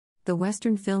The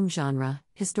Western film genre,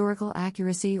 historical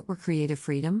accuracy or creative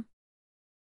freedom?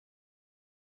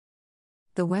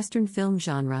 The Western film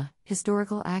genre,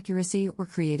 historical accuracy or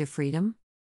creative freedom?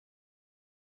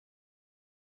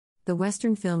 The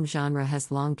Western film genre has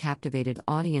long captivated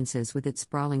audiences with its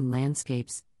sprawling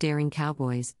landscapes, daring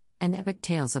cowboys, and epic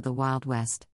tales of the Wild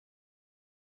West.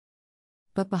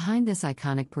 But behind this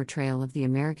iconic portrayal of the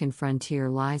American frontier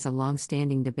lies a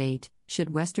long-standing debate: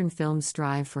 should Western films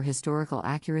strive for historical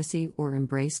accuracy or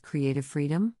embrace creative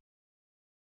freedom?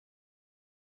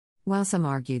 While some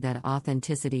argue that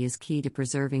authenticity is key to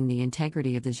preserving the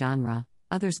integrity of the genre,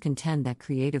 others contend that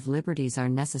creative liberties are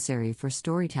necessary for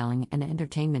storytelling and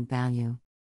entertainment value.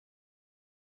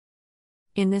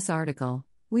 In this article,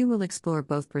 we will explore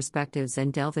both perspectives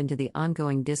and delve into the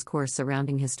ongoing discourse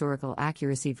surrounding historical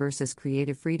accuracy versus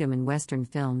creative freedom in Western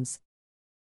films.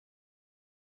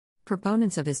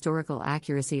 Proponents of historical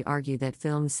accuracy argue that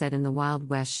films set in the Wild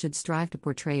West should strive to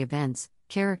portray events,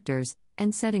 characters,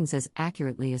 and settings as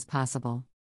accurately as possible.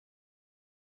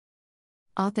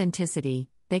 Authenticity,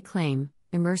 they claim,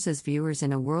 immerses viewers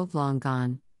in a world long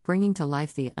gone, bringing to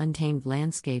life the untamed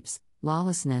landscapes,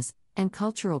 lawlessness, and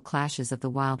cultural clashes of the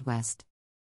Wild West.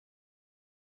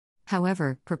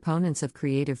 However, proponents of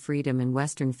creative freedom in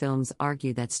Western films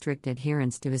argue that strict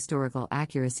adherence to historical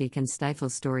accuracy can stifle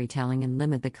storytelling and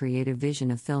limit the creative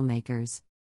vision of filmmakers.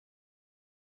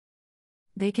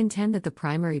 They contend that the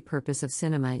primary purpose of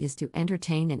cinema is to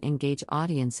entertain and engage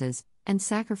audiences, and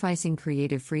sacrificing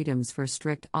creative freedoms for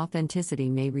strict authenticity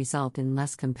may result in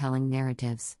less compelling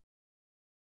narratives.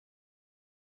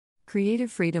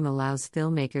 Creative freedom allows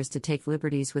filmmakers to take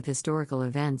liberties with historical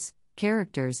events,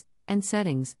 characters, and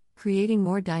settings, creating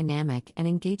more dynamic and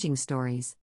engaging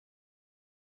stories.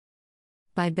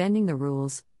 By bending the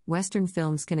rules, Western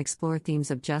films can explore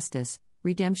themes of justice,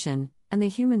 redemption, and the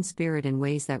human spirit in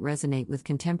ways that resonate with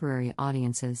contemporary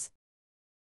audiences.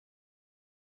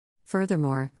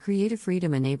 Furthermore, creative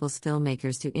freedom enables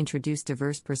filmmakers to introduce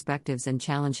diverse perspectives and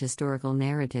challenge historical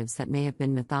narratives that may have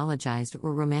been mythologized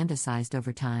or romanticized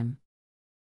over time.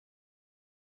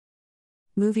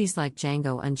 Movies like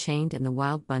Django Unchained and The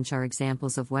Wild Bunch are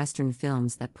examples of Western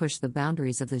films that push the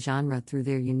boundaries of the genre through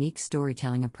their unique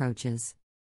storytelling approaches.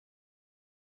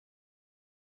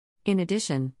 In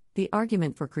addition, the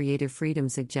argument for creative freedom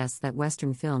suggests that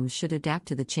Western films should adapt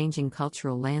to the changing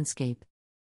cultural landscape.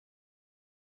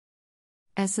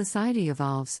 As society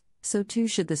evolves, so too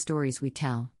should the stories we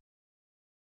tell.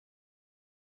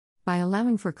 By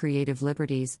allowing for creative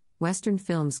liberties, Western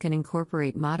films can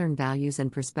incorporate modern values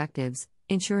and perspectives,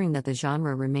 ensuring that the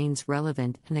genre remains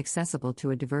relevant and accessible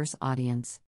to a diverse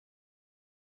audience.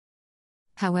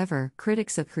 However,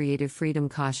 critics of creative freedom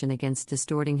caution against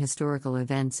distorting historical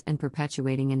events and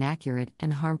perpetuating inaccurate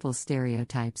and harmful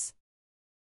stereotypes.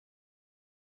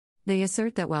 They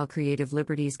assert that while creative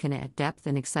liberties can add depth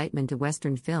and excitement to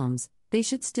Western films, they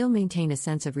should still maintain a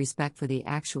sense of respect for the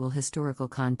actual historical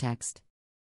context.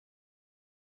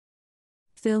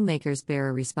 Filmmakers bear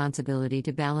a responsibility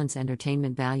to balance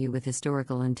entertainment value with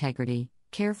historical integrity,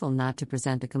 careful not to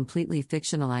present a completely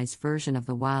fictionalized version of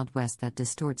the Wild West that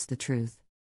distorts the truth.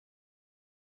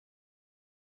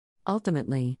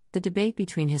 Ultimately, the debate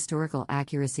between historical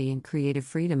accuracy and creative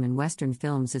freedom in Western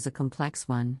films is a complex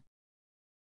one.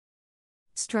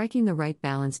 Striking the right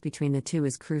balance between the two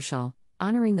is crucial,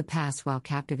 honoring the past while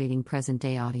captivating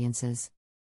present-day audiences.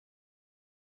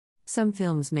 Some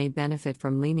films may benefit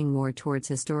from leaning more towards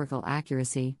historical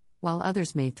accuracy, while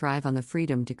others may thrive on the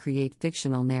freedom to create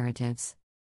fictional narratives.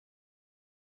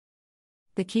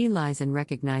 The key lies in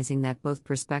recognizing that both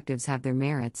perspectives have their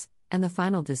merits, and the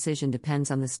final decision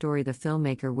depends on the story the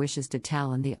filmmaker wishes to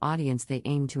tell and the audience they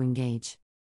aim to engage.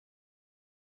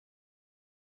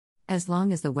 As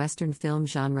long as the Western film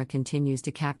genre continues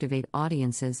to captivate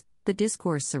audiences, the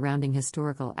discourse surrounding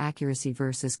historical accuracy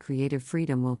versus creative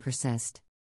freedom will persist.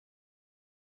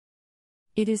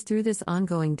 It is through this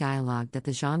ongoing dialogue that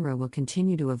the genre will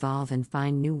continue to evolve and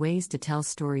find new ways to tell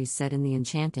stories set in the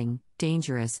enchanting,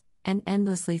 dangerous, and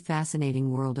endlessly fascinating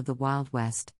world of the Wild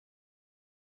West.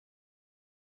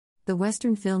 The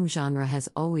Western film genre has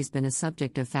always been a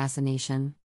subject of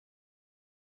fascination.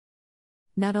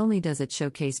 Not only does it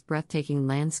showcase breathtaking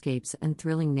landscapes and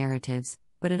thrilling narratives,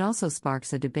 but it also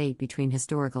sparks a debate between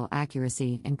historical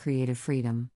accuracy and creative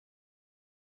freedom.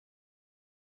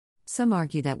 Some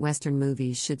argue that Western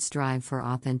movies should strive for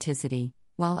authenticity,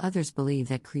 while others believe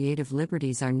that creative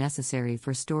liberties are necessary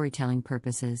for storytelling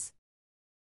purposes.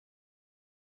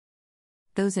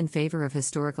 Those in favor of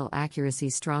historical accuracy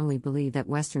strongly believe that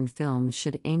Western films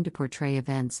should aim to portray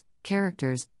events,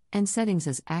 characters, and settings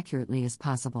as accurately as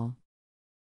possible.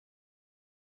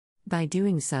 By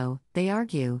doing so, they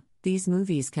argue, these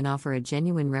movies can offer a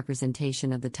genuine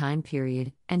representation of the time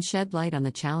period and shed light on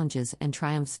the challenges and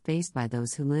triumphs faced by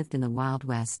those who lived in the Wild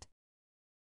West.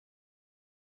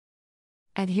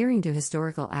 Adhering to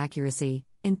historical accuracy,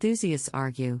 enthusiasts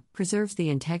argue, preserves the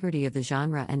integrity of the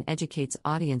genre and educates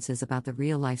audiences about the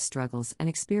real-life struggles and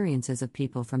experiences of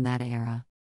people from that era.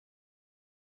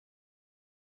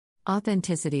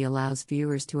 Authenticity allows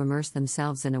viewers to immerse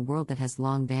themselves in a world that has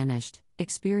long vanished,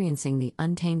 experiencing the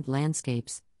untamed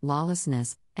landscapes,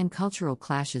 lawlessness, and cultural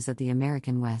clashes of the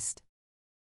American West.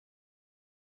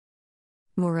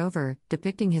 Moreover,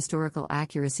 depicting historical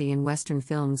accuracy in Western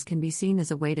films can be seen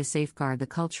as a way to safeguard the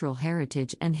cultural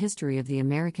heritage and history of the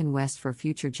American West for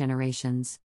future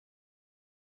generations.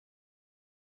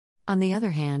 On the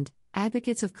other hand,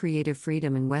 advocates of creative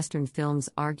freedom in Western films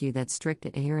argue that strict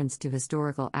adherence to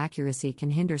historical accuracy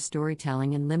can hinder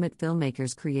storytelling and limit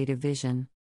filmmakers' creative vision.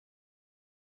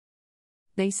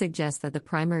 They suggest that the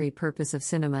primary purpose of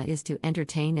cinema is to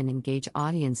entertain and engage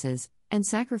audiences, and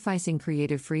sacrificing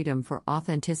creative freedom for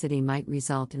authenticity might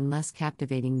result in less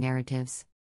captivating narratives.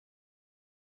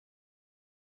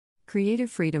 Creative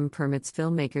freedom permits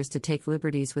filmmakers to take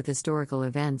liberties with historical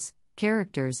events,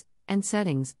 characters, and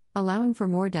settings, allowing for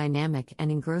more dynamic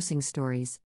and engrossing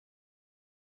stories.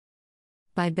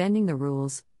 By bending the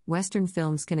rules, Western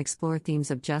films can explore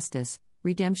themes of justice,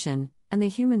 redemption, and the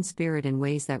human spirit in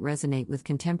ways that resonate with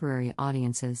contemporary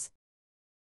audiences.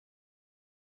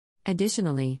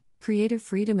 Additionally, creative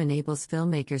freedom enables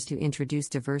filmmakers to introduce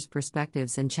diverse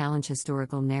perspectives and challenge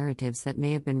historical narratives that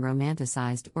may have been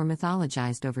romanticized or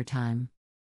mythologized over time.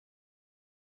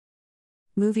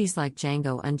 Movies like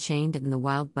Django Unchained and The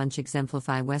Wild Bunch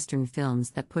exemplify Western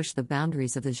films that push the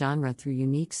boundaries of the genre through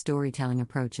unique storytelling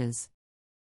approaches.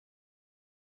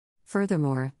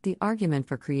 Furthermore, the argument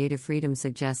for creative freedom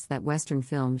suggests that Western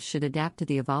films should adapt to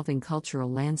the evolving cultural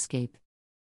landscape.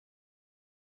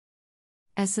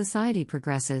 As society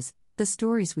progresses, the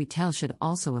stories we tell should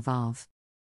also evolve.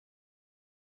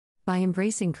 By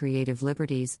embracing creative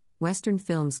liberties, Western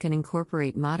films can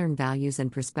incorporate modern values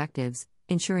and perspectives,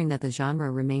 ensuring that the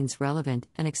genre remains relevant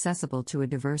and accessible to a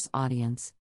diverse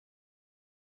audience.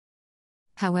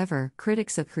 However,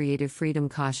 critics of creative freedom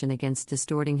caution against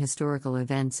distorting historical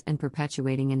events and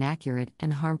perpetuating inaccurate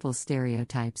and harmful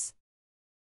stereotypes.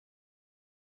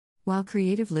 While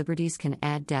creative liberties can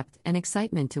add depth and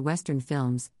excitement to Western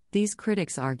films, these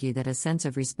critics argue that a sense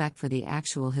of respect for the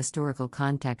actual historical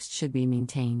context should be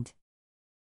maintained.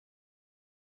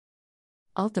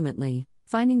 Ultimately,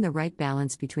 finding the right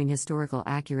balance between historical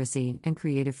accuracy and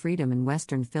creative freedom in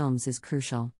Western films is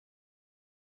crucial.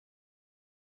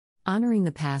 Honoring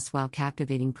the past while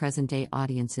captivating present-day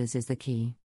audiences is the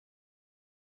key.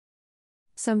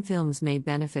 Some films may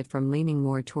benefit from leaning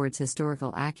more towards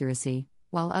historical accuracy,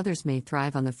 while others may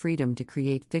thrive on the freedom to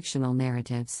create fictional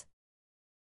narratives.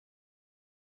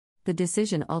 The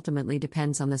decision ultimately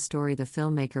depends on the story the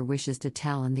filmmaker wishes to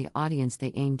tell and the audience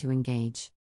they aim to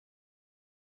engage.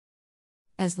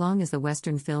 As long as the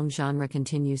Western film genre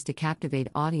continues to captivate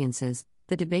audiences,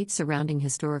 the debate surrounding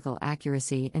historical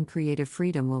accuracy and creative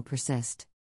freedom will persist.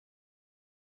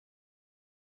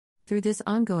 Through this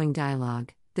ongoing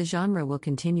dialogue, the genre will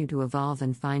continue to evolve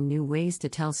and find new ways to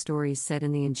tell stories set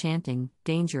in the enchanting,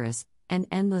 dangerous, and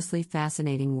endlessly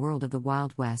fascinating world of the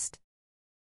Wild West.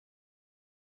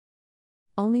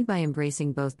 Only by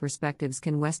embracing both perspectives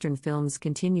can Western films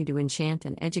continue to enchant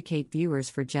and educate viewers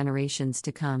for generations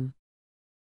to come.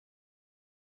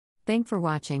 Thanks for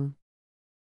watching.